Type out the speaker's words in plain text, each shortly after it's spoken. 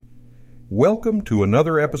Welcome to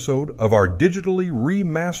another episode of our digitally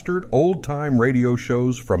remastered old-time radio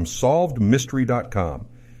shows from SolvedMystery.com.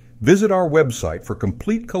 Visit our website for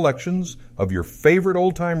complete collections of your favorite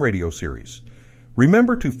old-time radio series.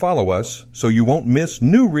 Remember to follow us so you won't miss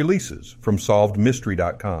new releases from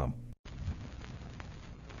SolvedMystery.com.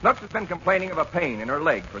 Snooks has been complaining of a pain in her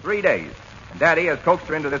leg for 3 days, and Daddy has coaxed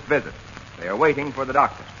her into this visit. They are waiting for the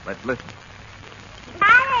doctor. Let's listen.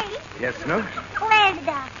 Hi. Yes, Snooks? Where's the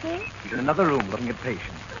doctor? He's in another room looking at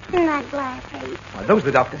patients. Not glass. Well, those are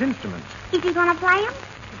the doctor's instruments. Is he going to play them?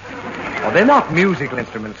 Oh, they're not musical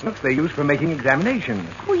instruments, Snooks. They're used for making examinations.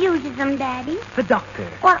 Who uses them, Daddy? The doctor.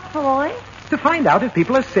 What for? To find out if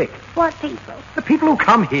people are sick. What people? The people who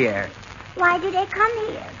come here. Why do they come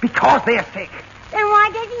here? Because they're sick. Then why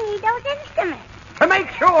does he need those instruments? To make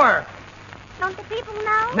sure. Don't the people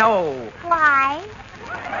know? No. Why?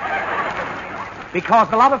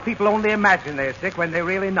 Because a lot of people only imagine they're sick when they're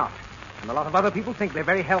really not. And a lot of other people think they're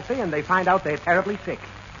very healthy and they find out they're terribly sick.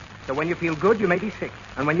 So when you feel good, you may be sick.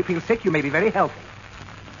 And when you feel sick, you may be very healthy.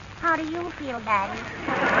 How do you feel, Daddy?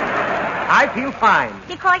 I feel fine.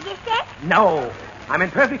 Because you're sick? No. I'm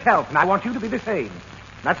in perfect health, and I want you to be the same.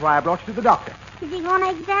 That's why I brought you to the doctor. Is he going to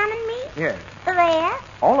examine me? Yes. There?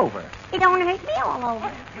 All over. It don't hurt me all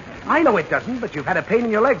over. I know it doesn't, but you've had a pain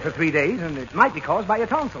in your leg for 3 days, and it might be caused by your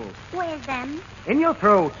tonsils. Where's them? In your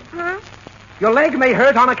throat. Huh? Your leg may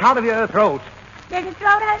hurt on account of your throat. Does the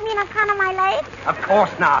throat hurt me on account of my leg? Of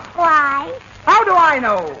course not. Why? How do I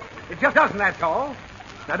know? It just doesn't, that's all.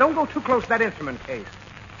 Now, don't go too close to that instrument case.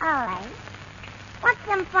 All right. What's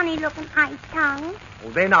them funny-looking ice tongues? Oh,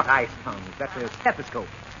 they're not ice tongues. That's a stethoscope.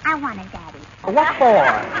 I want it, Daddy. What for?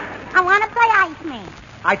 I want to play Iceman.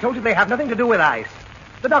 I told you they have nothing to do with ice.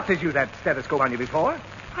 The doctor's used that stethoscope on you before.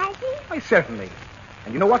 Has he? Why, certainly.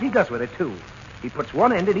 And you know what he does with it, too. He puts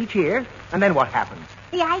one end in each ear, and then what happens?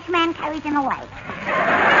 The Iceman carries him away.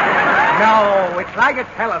 No, it's like a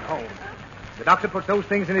telephone. The doctor puts those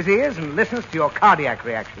things in his ears and listens to your cardiac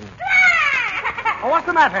reaction. Oh, what's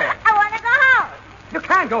the matter? I want to go home. You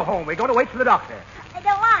can't go home. We're going to wait for the doctor. I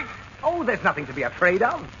don't want. Oh, there's nothing to be afraid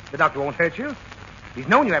of. The doctor won't hurt you. He's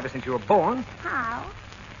known you ever since you were born. How?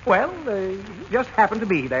 Well, you just happened to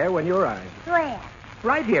be there when you arrived. Where?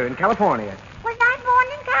 Right here in California. Was I born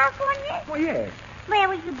in California? Oh, yes. Where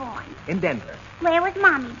was you born? In Denver. Where was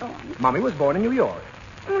Mommy born? Mommy was born in New York.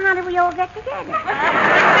 And how did we all get together?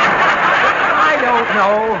 I don't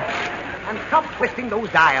know. And stop twisting those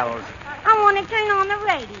dials. I want to turn on the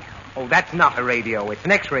radio. Oh, that's not a radio. It's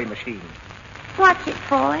an X-ray machine. What's it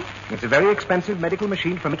for? It's a very expensive medical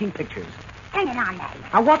machine for making pictures. Turn it on, Daddy.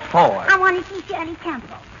 Now, what for? I want to see Shirley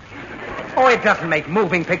Temple. Oh, it doesn't make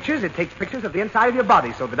moving pictures. It takes pictures of the inside of your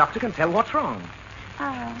body so the doctor can tell what's wrong.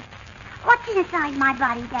 What's inside my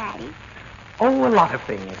body, Daddy? Oh, a lot of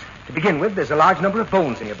things. To begin with, there's a large number of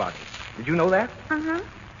bones in your body. Did you know that? Uh-huh.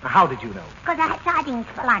 Now, how did you know? Because I had sardines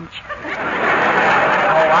for lunch.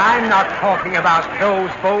 Oh, I'm not talking about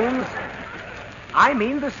those bones. I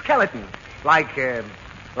mean the skeleton.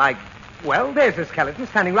 Well, there's a skeleton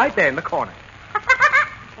standing right there in the corner.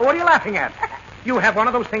 What are you laughing at? You have one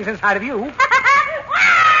of those things inside of you.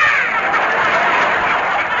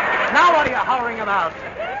 Now what are you hollering about?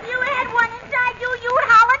 If you had one inside you, you'd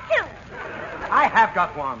holler too. I have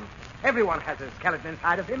got one. Everyone has a skeleton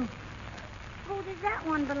inside of him. Who does that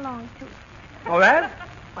one belong to? Oh, that?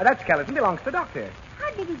 Why, that skeleton belongs to the doctor. How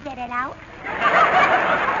did he get it out?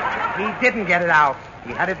 He didn't get it out.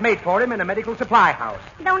 He had it made for him in a medical supply house.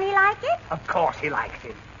 Don't he like it? Of course he liked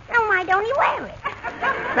it. Then why don't he wear it?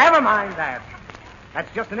 Never mind that. That's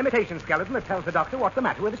just an imitation skeleton that tells the doctor what's the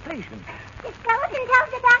matter with his patient. The skeleton tells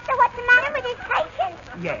the doctor what's the matter with his patient?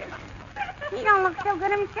 Yes. He don't look so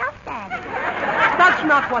good himself, Daddy. That's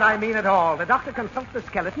not what I mean at all. The doctor consults the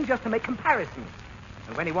skeleton just to make comparisons.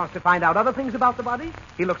 And when he wants to find out other things about the body,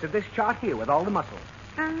 he looks at this chart here with all the muscles.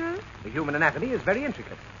 Uh-huh. The human anatomy is very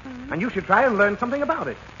intricate. And you should try and learn something about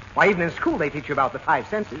it. Why, even in school they teach you about the 5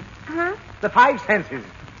 senses. Uh-huh. The 5 senses.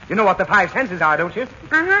 You know what the 5 senses are, don't you?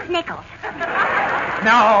 Uh-huh. Nickels.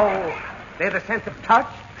 No. They're the sense of touch,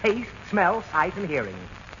 taste, smell, sight, and hearing.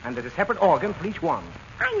 And there's a separate organ for each one.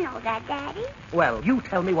 I know that, Daddy. Well, you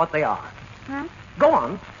tell me what they are. Huh? Go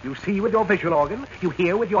on. You see with your visual organ. You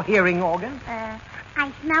hear with your hearing organ.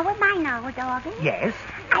 I smell with my nose organ. Yes.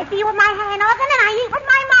 I feel with my hand organ, and I eat with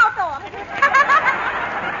my mouth organ.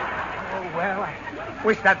 Oh, well, I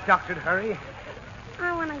wish that doctor'd hurry.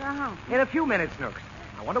 I want to go home. In a few minutes, Snooks.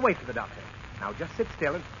 I want to wait for the doctor. Now, just sit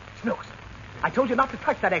still and... Snooks, I told you not to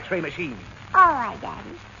touch that X-ray machine. All right,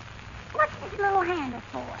 Daddy. What's this little handle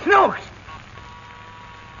for? Snooks!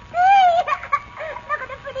 Look at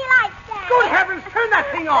the pretty lights, Daddy. Good heavens, turn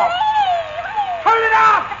that thing off! Turn it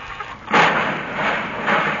off!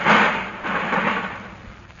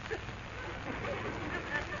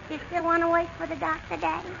 You still want to wait for the doctor,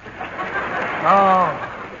 Daddy? Oh.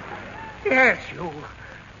 Yes,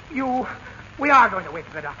 you. We are going to wait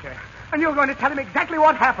for the doctor. And you're going to tell him exactly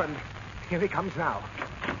what happened. Here he comes now.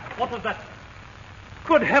 What was that?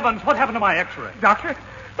 Good heavens, what happened to my x-ray? Doctor,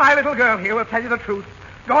 my little girl here will tell you the truth.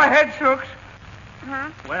 Go ahead, Snooks. Huh?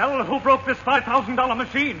 Well, who broke this $5,000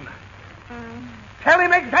 machine? Tell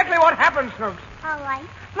him exactly what happened, Snooks. All right.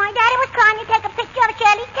 My daddy was trying to take a picture of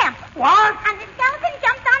Shirley's temple. What? And the skeleton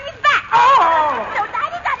jumped on his back. Oh! So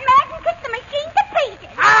Daddy got mad and kicked the machine to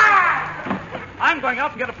pieces. Ah! I'm going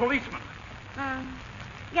out to get a policeman.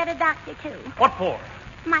 Get a doctor, too. What for?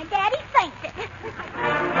 My daddy fainted.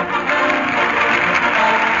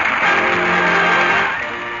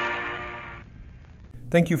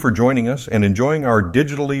 Thank you for joining us and enjoying our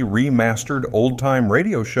digitally remastered old-time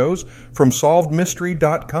radio shows from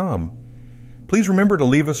SolvedMystery.com. Please remember to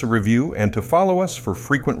leave us a review and to follow us for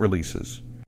frequent releases.